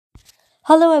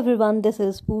Hello everyone, this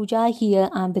is Pooja here.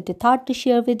 I'm with a thought to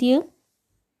share with you.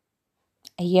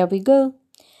 Here we go.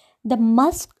 The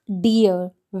musk deer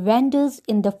wanders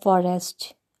in the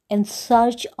forest in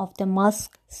search of the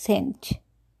musk scent.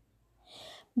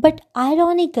 But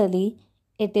ironically,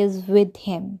 it is with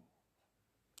him.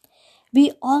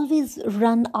 We always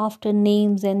run after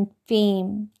names and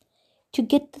fame. To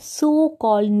get the so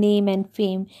called name and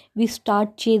fame, we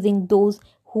start chasing those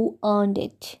who earned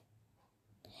it.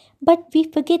 But we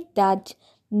forget that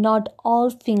not all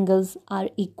fingers are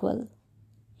equal.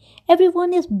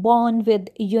 Everyone is born with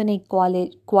unique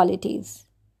qualities.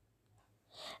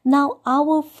 Now,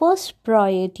 our first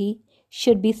priority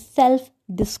should be self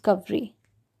discovery.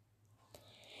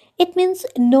 It means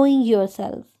knowing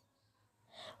yourself.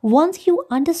 Once you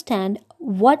understand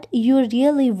what you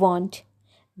really want,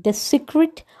 the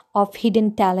secret of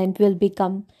hidden talent will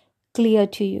become clear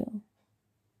to you.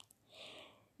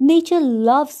 Nature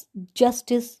loves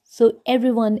justice, so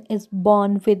everyone is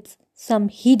born with some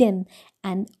hidden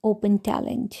and open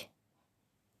talent.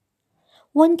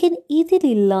 One can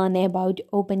easily learn about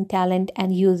open talent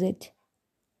and use it.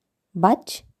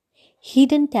 But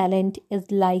hidden talent is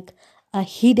like a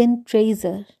hidden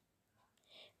treasure,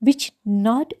 which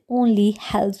not only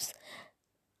helps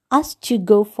us to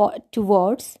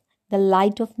towards the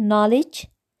light of knowledge,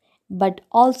 but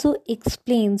also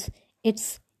explains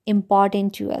its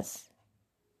importance to us.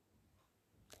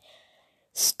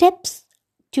 Steps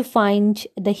to find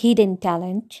the hidden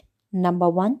talent. Number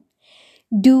one,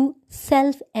 do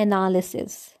self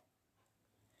analysis.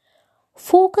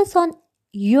 Focus on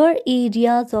your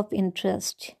areas of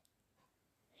interest.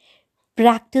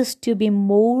 Practice to be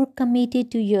more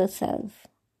committed to yourself.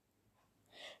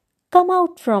 Come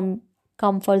out from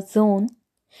comfort zone.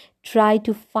 Try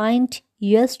to find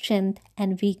your strength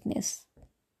and weakness.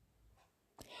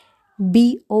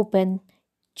 Be open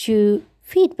to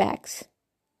feedbacks.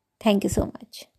 Thank you so much.